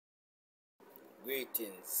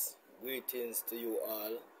Greetings to you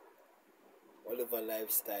all. Oliver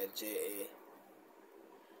Lifestyle JA.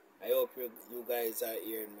 I hope you guys are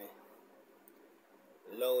hearing me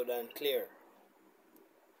loud and clear.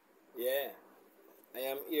 Yeah, I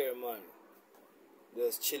am here, man.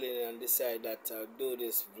 Just chilling and decide that I'll do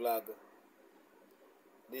this vlog.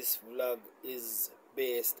 This vlog is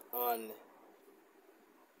based on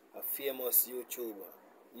a famous YouTuber.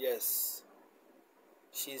 Yes,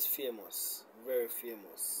 she's famous, very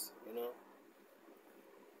famous, you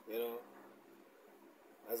know,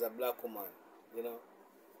 as a black woman,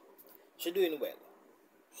 She doing well.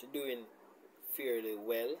 She doing fairly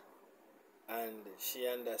well, and she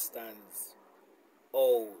understands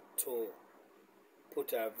how to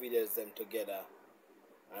put her videos them together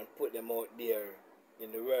and put them out there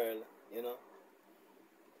in the world,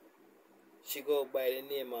 She go by the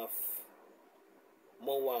name of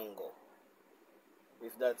MWANGO,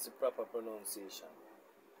 if that's the proper pronunciation.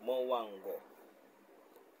 MWANGO.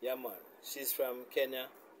 Yeah, man. She's from Kenya,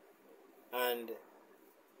 and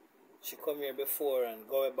she come here before and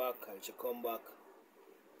go back, and she come back.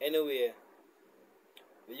 Anyway,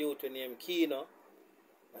 the youth named Kino,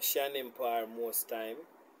 and she name her most time.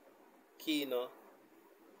 Kino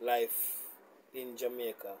life in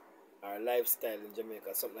Jamaica, or lifestyle in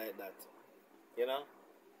Jamaica, something like that.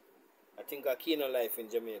 I think a Kino life in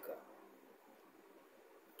Jamaica.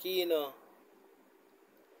 Kino,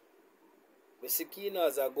 we see Kino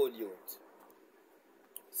as a good youth.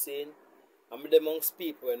 Seeing, I'm amongst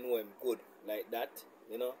people who know him good like that,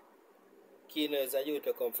 Kino is a youth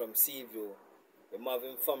who come from Seaview. He have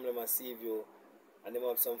him family in Seaview, and he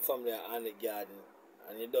have some family at the garden,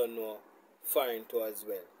 and you don't know foreign too as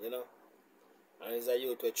well, And he's a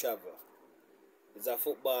youth who travel. He's a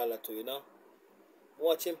footballer too,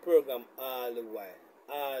 Watching program all the while.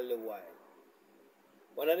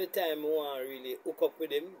 One of the time I want to really hook up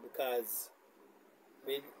with him because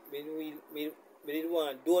we didn't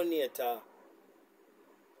want to donate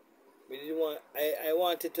I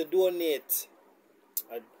wanted to donate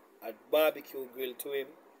a barbecue grill to him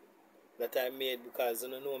that I made because you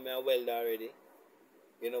know me a welder already.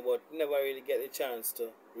 But never really get the chance to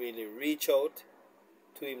really reach out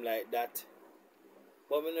to him like that.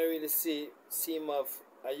 But when I really see him of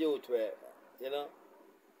a youth where,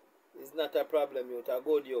 it's not a problem youth, a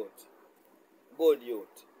good youth. Good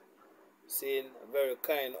youth. Seeing a very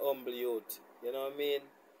kind, humble youth. You know what I mean?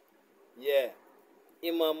 Yeah.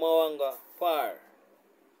 Him and Mawanga par.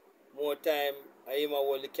 More time I him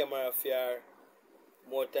hold the camera for her.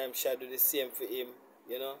 More time she do the same for him,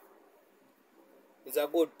 It's a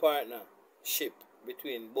good partnership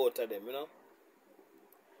between both of them,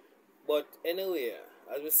 But anyway,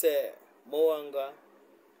 as we say, Mawanga,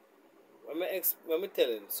 let me tell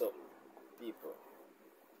you something, people.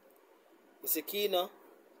 You see, Kino,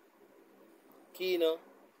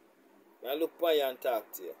 I look for you and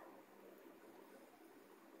talk to you.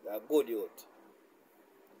 You're a good youth.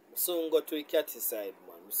 I soon go to the catty side,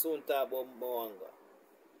 man. I soon talk about Mawanga.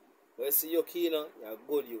 But you see, you Kino, you're a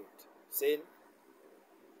good youth. See?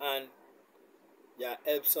 And you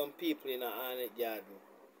help some people in a honest garden.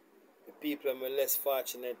 The people are less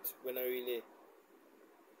fortunate when I really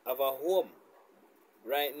have a home.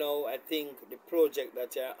 Right now, I think the project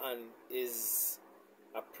that you're on is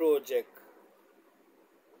a project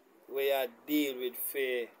where you deal with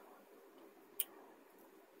fair.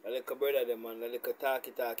 A little brother them man, a little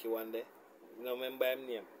talky one day. Remember him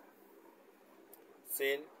name.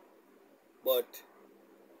 Saying, but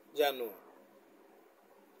Jano,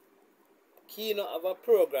 Kino have a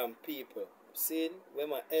program, people. Seeing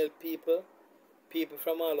when I help people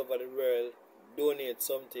from all over the world donate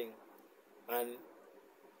something and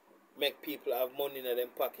make people have money in their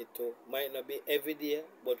pocket too. Might not be every day,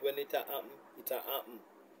 but when it happen, it happen.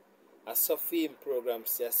 I saw film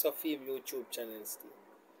programs, I saw film YouTube channels.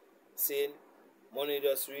 Seeing money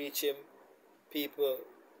just reach him, people,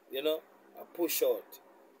 I push out.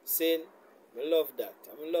 Saying, I love that.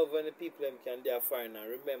 I love when the people can do foreign and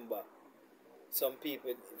remember. Some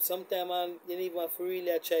people, sometimes you even have to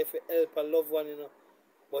really try to help a loved one,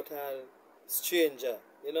 but a stranger,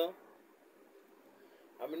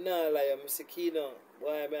 I'm not like I'm Kino.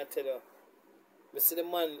 Why I tell you? I see the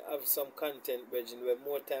man have some content, Virgin, where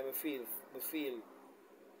more time I feel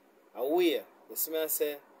aware. You see me I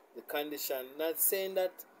say the condition. Not saying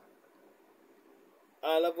that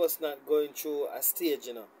all of us not going through a stage,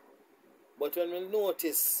 But when we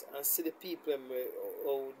notice and see the people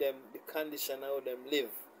how them the condition how them live,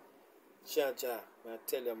 Jaja, I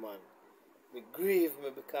tell you man, we grieve me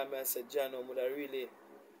because I say John would I really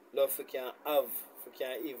love we can have, we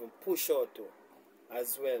can even push out to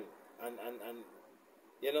as well and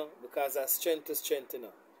you know, because of strength to strength, you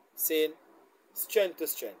know. Saying strength to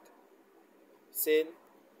strength. Saying,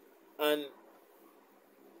 and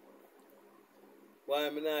why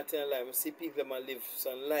I'm not telling a lie, I see people that live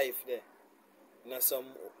some life there. In some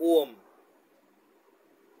home.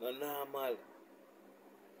 No normal.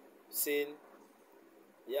 Saying,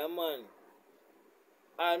 yeah man.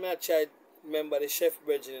 I may try remember the chef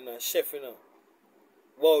brethren, you know, chef, you know.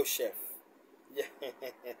 Wow chef. Yeah.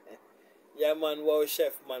 Yeah man, wow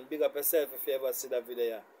chef man. Big up yourself if you ever see that video.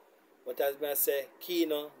 Yeah. But as I say,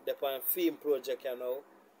 Kino, the film project, you know,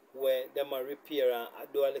 where them a repair and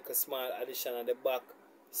do a little small addition at the back,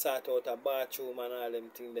 sort out a bathroom and all them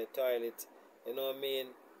things, the toilet, you know what I mean?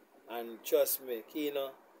 And trust me, Kino,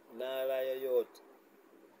 nah lie you out.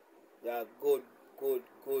 You're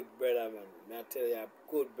good brother, man. I tell you, you're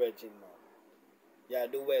good brethren, man. You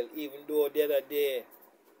do well, even though the other day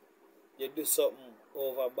you do something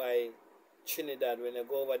over by Trinidad when you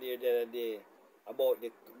go over there the other day about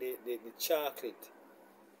the chocolate,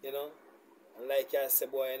 you know, and like I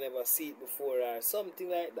said, boy, I never see it before or something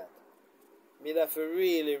like that. Me have to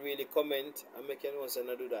really comment and make you know so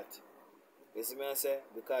not do that. You see me I say,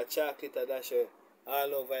 because chocolate are dash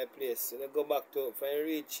all over the place. You know, go back to if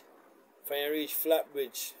you reach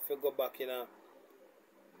Flatbridge, if you go back in a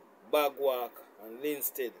Bagwalk and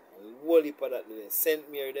Linstead and whole heap of that there,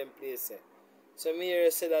 St. Mary them place. So me here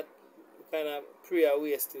say that kind of pray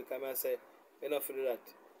away still, come and say enough to do that.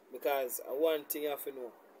 Because one thing you have to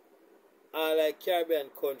know, all like Caribbean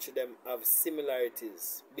country them have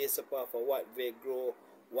similarities based upon of what they grow,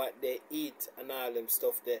 what they eat and all them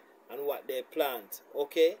stuff there and what they plant.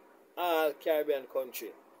 Okay? All Caribbean country.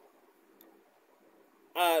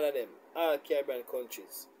 All of them. All Caribbean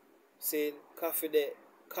countries. Saying coffee there,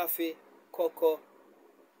 coffee, cocoa,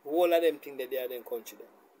 all of them things that they are in country there.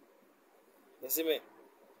 You see me?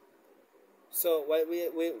 So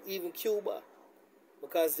we even Cuba.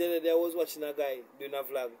 Because the other day I was watching a guy doing a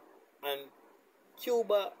vlog and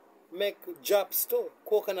Cuba make drops too,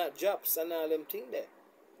 coconut drops and all them things there.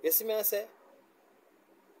 You see me I say?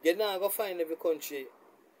 You now go find every country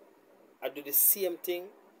I do the same thing,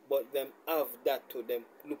 but them have that to them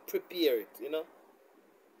look prepare it, you know.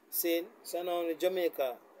 Saying so now only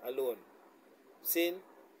Jamaica alone. Saying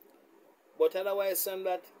but otherwise son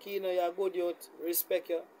that Kino you're good youth, respect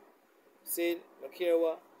you. Saying no care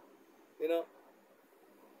what, you know.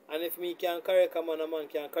 And if me can correct a man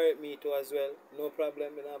can correct me too as well. No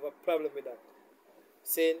problem. I don't have a problem with that.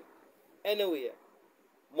 Saying, anyway,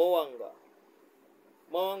 MWANGO.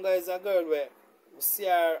 MWANGO is a girl where we see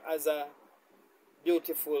her as a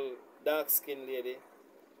beautiful dark-skinned lady.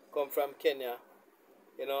 Come from Kenya.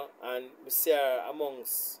 You know, and we see her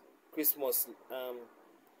amongst Christmas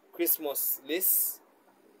lists.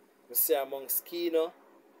 We see her amongst Kino.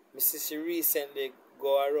 We see she recently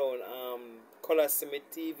go around Color Summit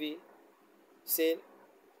TV, saying,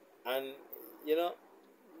 and you know,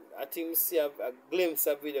 I think we see a glimpse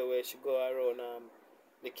of video where she go around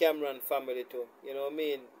the Cameron family too. You know what I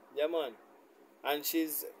mean? Yeah, man. And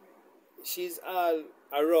she's all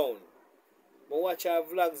around. I watch her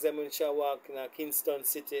vlogs them when she walk in Kingston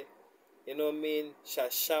City. You know what I mean? She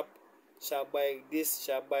shop, she buy this,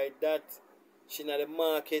 she buy that. She in the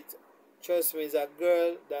market. Trust me, is a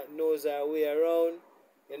girl that knows her way around.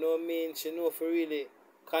 You know what I mean? She know for really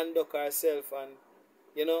conduct herself and,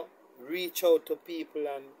 you know, reach out to people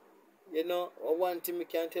and, you know, one thing we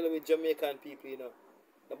can tell you with Jamaican people, you know.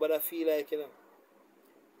 But I feel like, you know,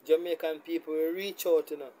 Jamaican people will reach out,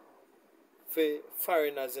 you know, for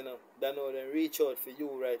foreigners, you know, that know they reach out for you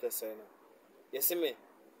right as you know. You see me?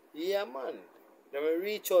 Yeah, man. They will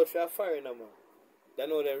reach out for a foreigner, man. They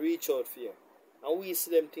know they reach out for you. And we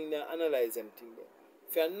see them thing there, analyze them thing there.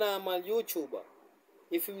 If you're a normal YouTuber,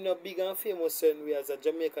 if you're not big and famous certain way as a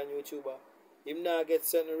Jamaican YouTuber, you not get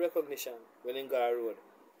certain recognition when you go on the road.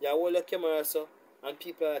 You hold your camera so, and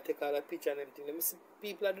people take all the picture and everything. Let me see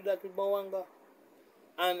people do that with MWANGO.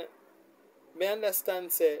 And me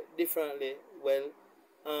understand say differently, well,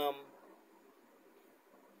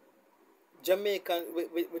 Jamaican,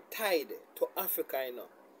 we tied to Africa, you know,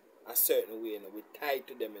 a certain way, you know, we tied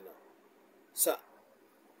to them, you know.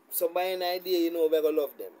 So by an idea, you know, we're going to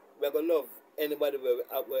love them. We're going to love anybody who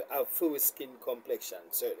have full skin complexion,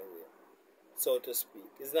 certain way, so to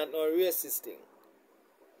speak. It's not no racist thing.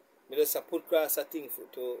 I just put across a thing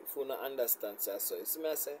for not understand, so you see me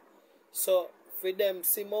I say? So, for them,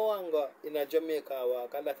 see MWANGO in a Jamaica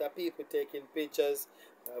walk, a lot of people taking pictures,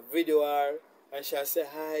 video her, and she'll say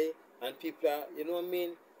hi, and people are, you know what I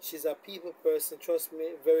mean? She's a people person, trust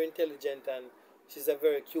me, very intelligent, and she's a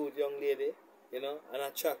very cute young lady, you know, and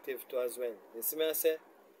attractive too as well. You see me I say?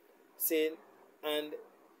 See, and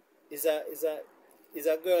is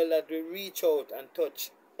a girl that will reach out and touch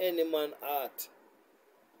any man heart.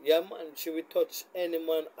 Yeah, man, she will touch any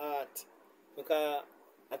man heart. Because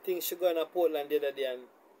I think she going to Portland the other day and,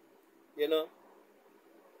 you know,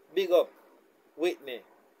 big up Whitney.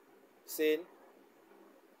 Saying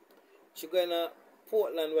she going to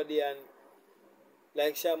Portland with the and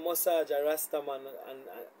like she massage a Rasta man and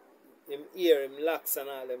him ear, him locks and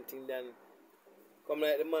all them things, then come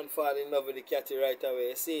like the man fall in love with the catty right away.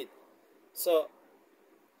 You see it? So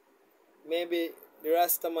maybe the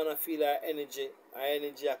Rasta man feel her energy I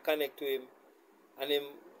connect to him and him,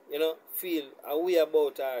 you know, feel a way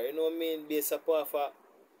about her, you know what I mean, based upon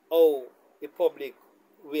how the public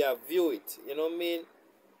we have view it, you know what I mean?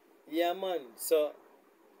 Yeah, man. So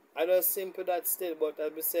I just simple that still, but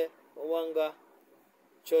as I say, Mwanga,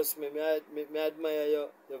 trust me, me admire your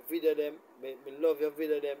video them, me love your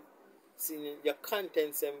video them, seeing your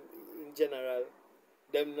contents them in general,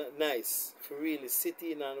 them nice, for really sit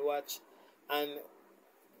in and watch, and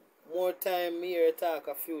more time here talk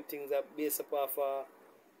a few things that based upon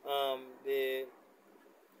the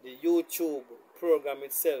YouTube program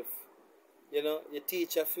itself. You know, you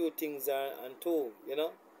teach a few things and too, you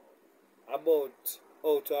know, about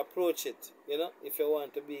how to approach it, you know, if you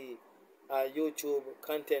want to be a YouTube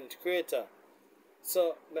content creator.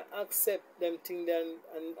 So I accept them things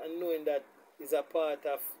and knowing that is a part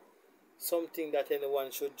of something that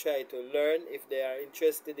anyone should try to learn if they are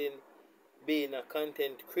interested in being a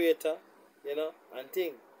content creator, you know, and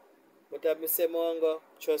thing. But I say, Mwanga,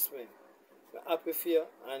 trust me, we're happy for you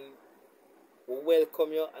and we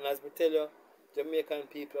welcome you. And as we tell you, Jamaican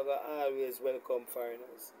people are always welcome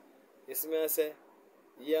foreigners. You see me, I say,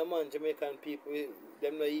 yeah, man, Jamaican people,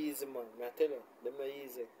 them not easy, man. I tell you, them not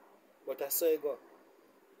easy. But I saw you go.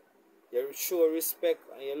 You show respect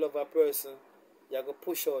and you love a person, you go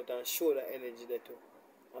push out and show the energy there too.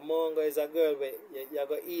 And Mwanga is a girl where you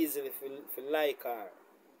go easily feel like her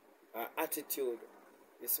attitude.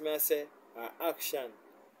 You see me, I say, her action.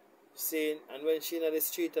 Saying, and when she in the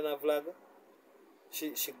street and a vlog,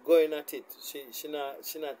 she going at it. She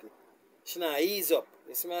not ease up.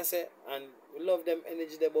 You see me, I say, and we love them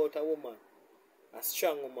energy about a woman, a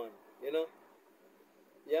strong woman, you know.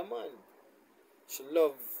 Yeah, man. She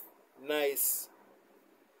love nice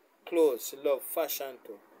clothes. She love fashion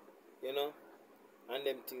too, you know, and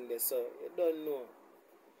them things there. So you don't know.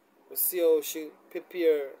 We see how she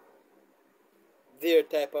prepare their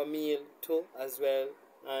type of meal too as well,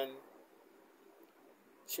 and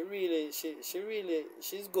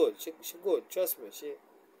she's good. She good. Trust me.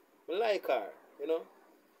 I like her. You know,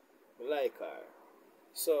 I like her.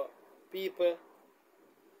 So people,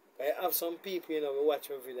 I have some people, you know, we watch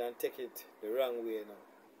my video and take it the wrong way, you know.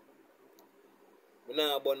 We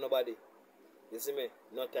not about nobody. You see me?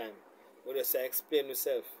 No time. We just say explain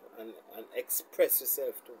yourself and express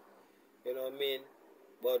yourself too. You know what I mean?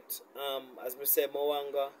 But as we say,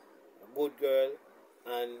 Mwanga, a good girl,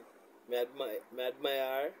 and me admire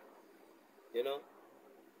her, you know,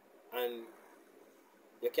 and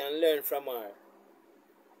you can learn from her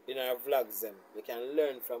in her vlogs them. You can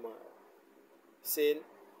learn from her. See?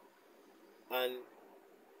 And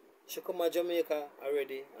she come to Jamaica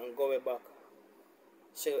already and go way back.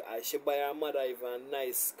 She buy her mother even a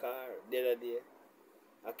nice car the other day,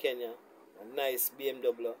 a Kenya, a nice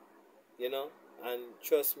BMW, you know. And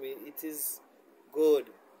trust me, it is good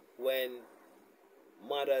when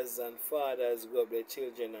mothers and fathers grow up their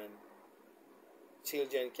children and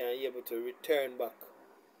children can be able to return back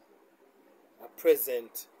a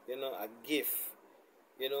present, you know, a gift,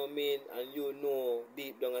 you know what I mean? And you know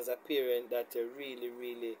deep down as a parent that you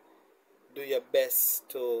really do your best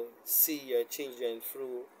to see your children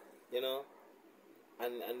through, you know,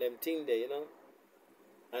 and them thing there, you know.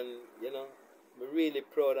 And, you know, I'm really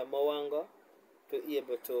proud of Mwanga to be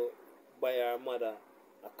able to buy our mother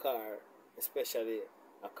a car, especially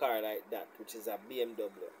a car like that, which is a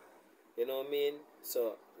BMW. You know what I mean?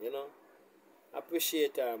 So, you know,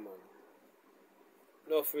 appreciate her, man.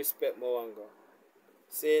 Enough respect, Mwanga.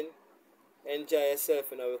 Saying, enjoy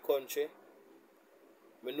yourself in our country.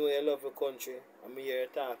 I know you love your country. I'm here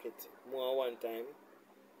to talk it more than one time.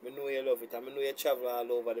 I know you love it. I know you travel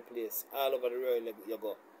all over the place. All over the world you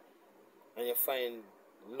go. And you find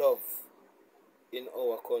love in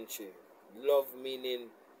our country. Love meaning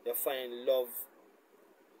you find love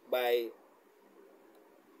by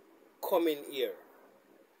coming here.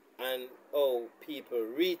 And how people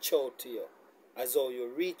reach out to you. As how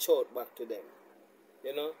you reach out back to them.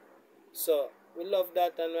 You know? So, we love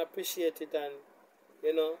that and we appreciate it. And,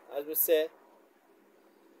 you know, as we say,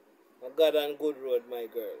 God and good road, my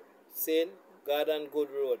girl. Saying, God and good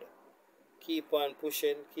road. keep on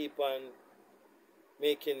pushing, keep on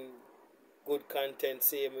making good content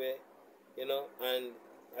same way, you know. And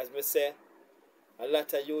as me say, a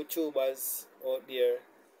lot of YouTubers out there,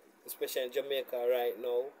 especially in Jamaica right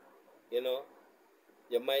now, you know,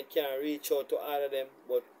 you might can't reach out to all of them,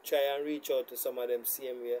 but try and reach out to some of them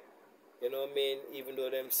same way. You know what I mean? Even though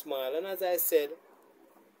them small. And as I said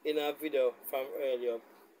in a video from earlier,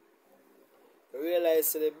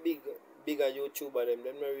 realize the bigger YouTuber them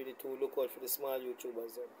not really to look out for the small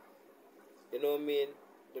YouTubers them. You know what I mean?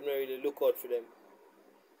 Them not really look out for them.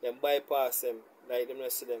 Them bypass them, like them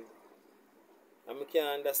not see them. And I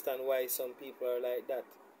can't understand why some people are like that.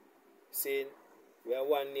 Saying we are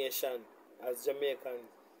one nation as Jamaican.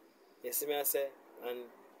 You see me I say? And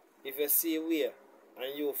if you see a way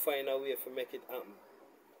and you find a way to make it happen,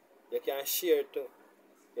 you can share it too.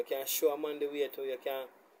 You can show a man the way too. You can,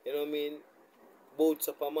 you know what I mean, boots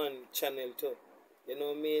up a man channel too. You know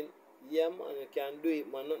what I mean? Yeah man, you can do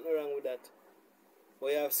it man, nothing wrong with that. But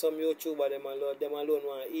you have some YouTuber, them alone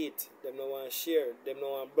want to eat. Them don't want to share. Them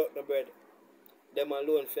don't want to broke the bread. Them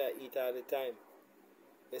alone for eat all the time.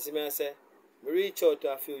 You see me I say? I reach out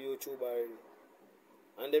to a few YouTubers already.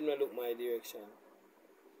 And them not look my direction.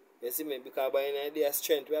 You see me? Because by an idea of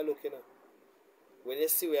strength we are looking at. When you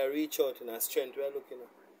see we are reach out in a strength we are looking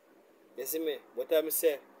at. You see me? But I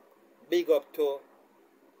say, big up to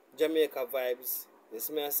Jamaica vibes. You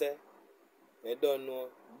see me I say? You don't know.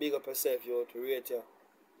 Big up yourself, you to rate you.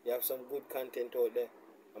 You have some good content out there.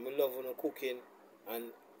 I'm in love with the cooking and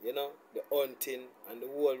you know the hunting and the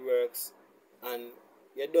whole works. And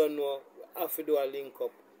you don't know, we have to do a link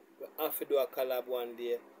up. We have to do a collab one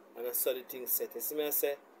day and I saw the thing set. You see me I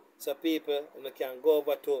say? So people, you can go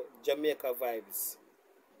over to Jamaica Vibes.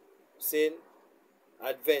 Saying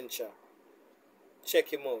adventure.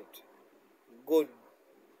 Check him out. Good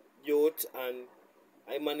youth and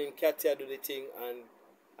I man in Katia do the thing. And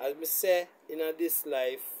as me say in this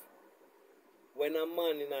life, when a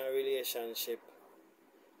man in a relationship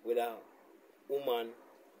with a woman,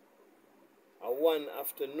 one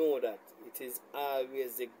have to know that it is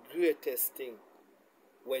always the greatest thing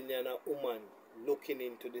when you're a woman looking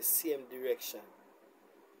into the same direction.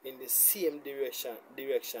 In the same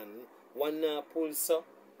direction. One pull so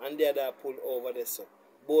and the other pull over there so.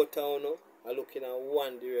 Both of them are looking at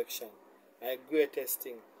one direction. A greatest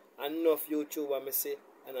thing. Enough YouTuber me say,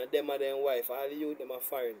 and a them and them wife, all you them are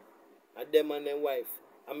foreign. And them and them wife.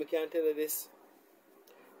 And I can tell you this.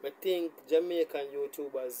 I think Jamaican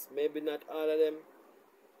YouTubers, maybe not all of them,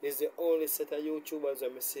 is the only set of YouTubers I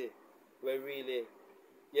say where really,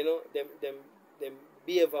 you know, them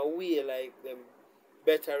behave a way like them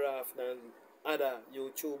better off than other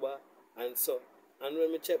YouTuber and so. And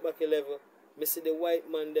when me check back a level, me see the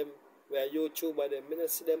white man them where YouTuber them, me not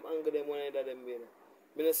see them anger them one of them way.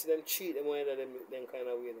 Me not see them cheat them one of them kind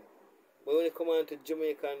of way. But when it come on to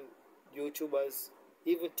Jamaican YouTubers,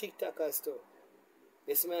 even TikTokers too,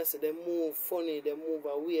 you see me I say they move funny, they move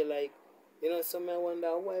away like, you know, some I wonder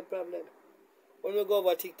why problem. When we go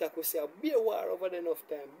over TikTok we say be a war over there enough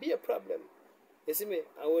time, be a problem. You see me?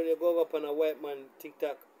 And when you go over on a white man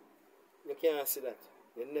TikTok, you can't see that.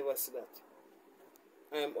 You never see that.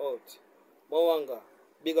 I am out. MWANGO,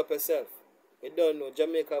 big up yourself. You don't know,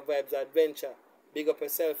 Jamaica Vibes Adventure, big up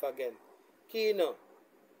yourself again. Kino,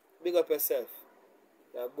 big up yourself.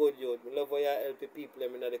 You're good youth. We love how you help people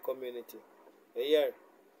in the community. You hear?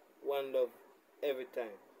 One love every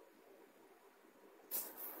time.